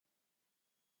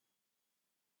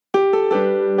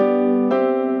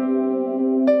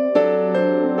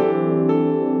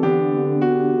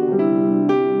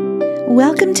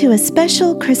Welcome to a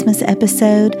special Christmas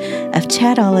episode of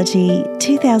Chatology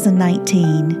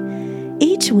 2019.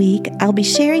 Each week, I'll be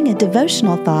sharing a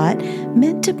devotional thought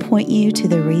meant to point you to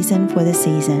the reason for the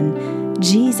season,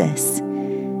 Jesus.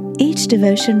 Each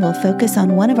devotion will focus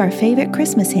on one of our favorite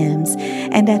Christmas hymns,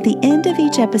 and at the end of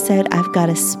each episode, I've got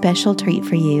a special treat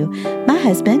for you. My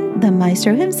husband, the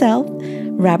maestro himself,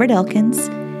 Robert Elkins,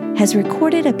 has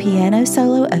recorded a piano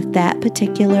solo of that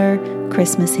particular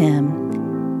Christmas hymn.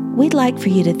 We'd like for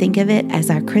you to think of it as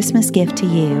our Christmas gift to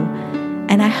you,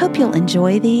 and I hope you'll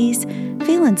enjoy these,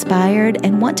 feel inspired,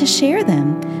 and want to share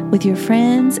them with your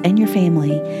friends and your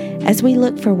family as we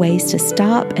look for ways to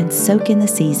stop and soak in the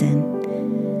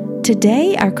season.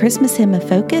 Today, our Christmas hymn of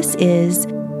focus is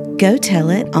Go Tell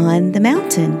It on the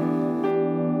Mountain.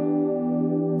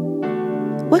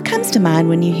 What comes to mind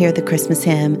when you hear the Christmas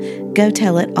hymn, Go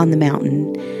Tell It on the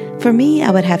Mountain? For me, I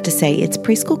would have to say it's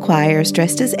preschool choirs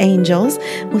dressed as angels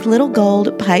with little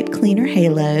gold pipe cleaner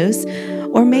halos,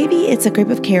 or maybe it's a group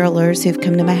of carolers who've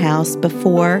come to my house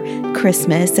before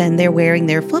Christmas and they're wearing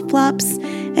their flip-flops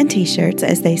and t-shirts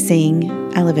as they sing.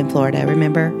 I live in Florida,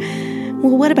 remember?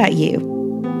 Well, what about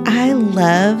you? I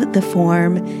love the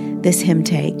form this hymn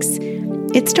takes.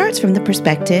 It starts from the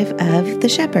perspective of the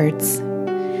shepherds.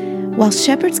 While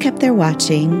shepherds kept their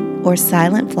watching, or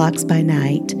silent flocks by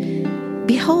night,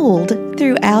 behold,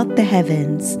 throughout the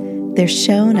heavens there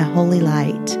shone a holy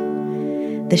light.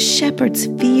 The shepherds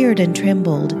feared and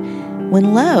trembled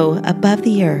when, lo, above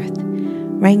the earth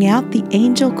rang out the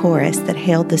angel chorus that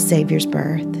hailed the Savior's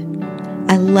birth.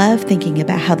 I love thinking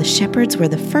about how the shepherds were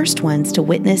the first ones to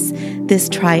witness this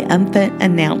triumphant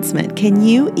announcement. Can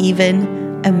you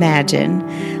even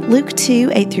imagine? Luke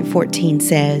 2, 8-14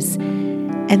 says,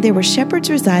 "And there were shepherds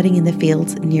residing in the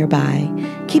fields nearby,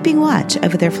 keeping watch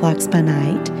over their flocks by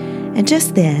night. And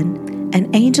just then an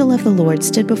angel of the Lord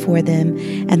stood before them,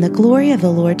 and the glory of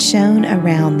the Lord shone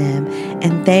around them,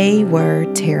 and they were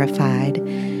terrified.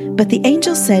 But the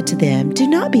angel said to them, 'Do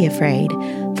not be afraid,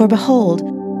 for behold,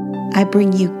 I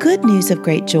bring you good news of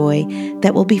great joy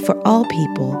that will be for all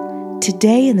people.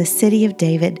 Today in the city of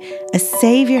David a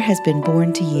Savior has been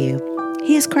born to you.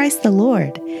 He is Christ the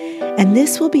Lord. And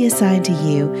this will be a sign to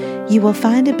you. You will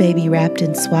find a baby wrapped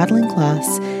in swaddling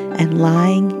cloths and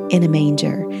lying in a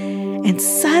manger.' And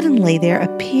suddenly there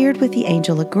appeared with the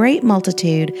angel a great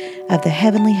multitude of the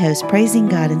heavenly host, praising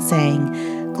God and saying,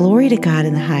 'Glory to God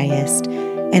in the highest,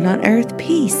 and on earth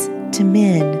peace to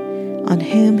men on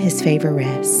whom his favor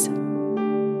rests.'"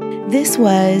 This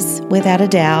was, without a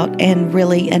doubt, and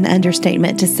really an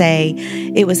understatement to say,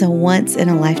 it was a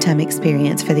once-in-a-lifetime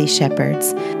experience for these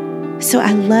shepherds. So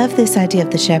I love this idea of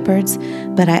the shepherds,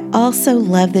 but I also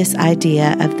love this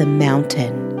idea of the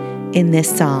mountain in this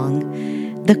song.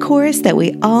 The chorus that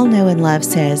we all know and love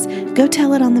says, "Go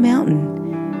tell it on the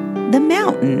mountain." The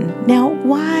mountain. Now,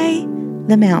 why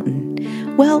the mountain?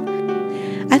 Well,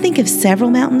 I think of several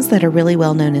mountains that are really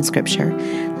well known in Scripture.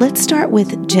 Let's start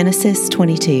with Genesis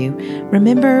 22.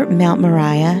 Remember Mount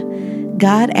Moriah?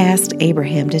 God asked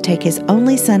Abraham to take his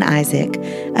only son Isaac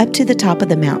up to the top of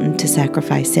the mountain to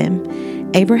sacrifice him.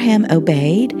 Abraham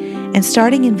obeyed, and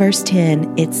starting in verse 10,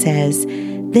 it says,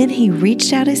 "Then he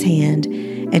reached out his hand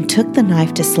and took the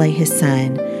knife to slay his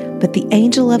son. But the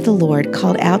angel of the Lord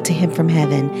called out to him from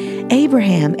heaven,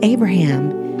 'Abraham,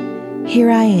 Abraham.' 'Here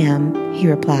I am,' he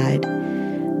replied.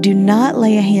 'Do not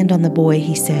lay a hand on the boy,'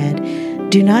 he said.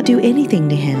 'Do not do anything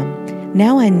to him.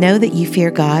 Now I know that you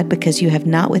fear God because you have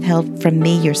not withheld from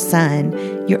me your son,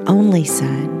 your only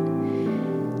son.'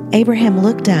 Abraham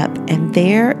looked up, and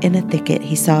there in a thicket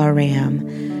he saw a ram,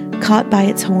 caught by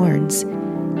its horns.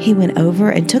 He went over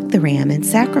and took the ram and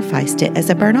sacrificed it as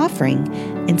a burnt offering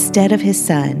instead of his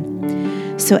son.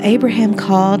 So Abraham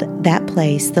called that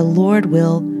place, 'The Lord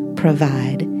will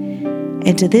provide.'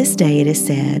 And to this day it is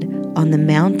said, 'On the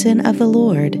mountain of the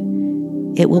Lord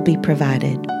it will be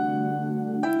provided.'"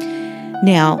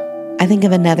 Now, I think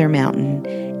of another mountain.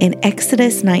 In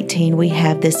Exodus 19, we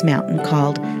have this mountain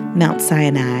called Mount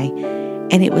Sinai,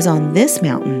 and it was on this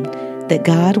mountain that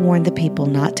God warned the people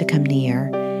not to come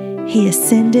near. He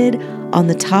ascended on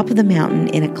the top of the mountain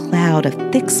in a cloud of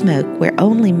thick smoke where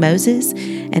only Moses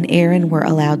and Aaron were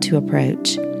allowed to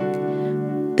approach.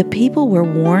 The people were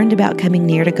warned about coming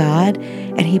near to God,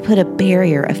 and he put a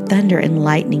barrier of thunder and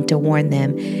lightning to warn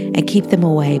them and keep them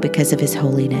away because of his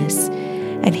holiness.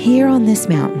 And here on this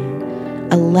mountain,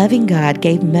 a loving God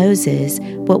gave Moses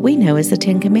what we know as the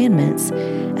Ten Commandments,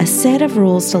 a set of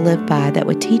rules to live by that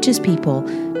would teach his people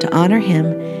to honor him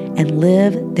and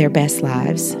live their best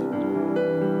lives.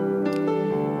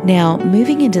 Now,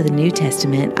 moving into the New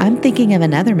Testament, I'm thinking of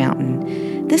another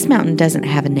mountain. This mountain doesn't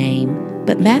have a name,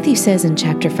 But Matthew says in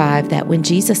chapter 5 that when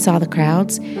Jesus saw the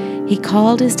crowds, he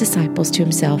called his disciples to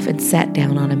himself and sat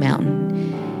down on a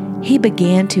mountain. He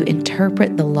began to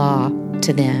interpret the law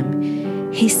to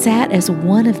them. He sat as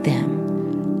one of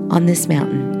them on this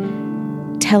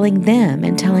mountain, telling them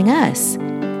and telling us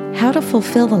how to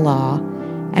fulfill the law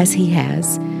as he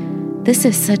has. This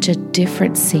is such a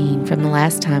different scene from the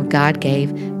last time God gave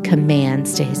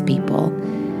commands to his people.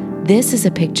 This is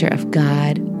a picture of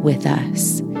God with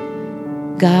us.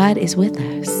 God is with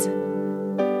us.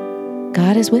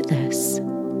 God is with us.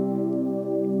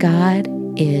 God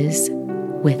is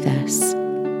with us.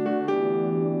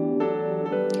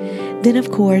 Then,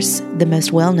 of course, the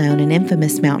most well-known and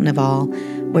infamous mountain of all,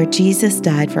 where Jesus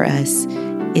died for us,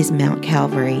 is Mount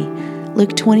Calvary.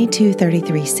 Luke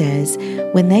 22:33 says,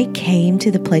 "When they came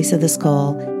to the place of the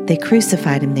skull, they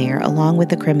crucified him there along with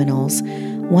the criminals,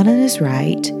 one on his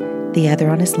right, the other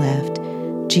on his left.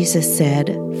 Jesus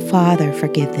said, 'Father,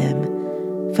 forgive them,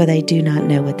 for they do not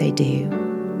know what they do.'"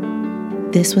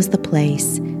 This was the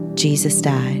place Jesus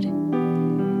died.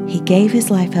 He gave his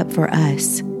life up for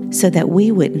us so that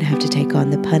we wouldn't have to take on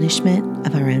the punishment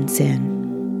of our own sin.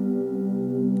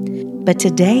 But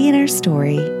today in our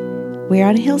story, we're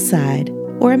on a hillside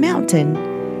or a mountain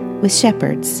with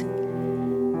shepherds,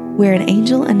 where an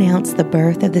angel announced the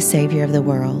birth of the Savior of the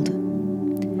world.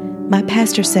 My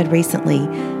pastor said recently,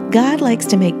 God likes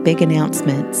to make big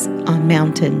announcements on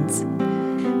mountains.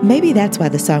 Maybe that's why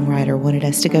the songwriter wanted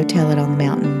us to go tell it on the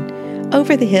mountain,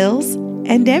 over the hills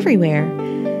and everywhere.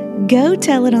 Go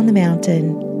tell it on the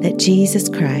mountain that Jesus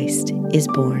Christ is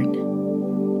born.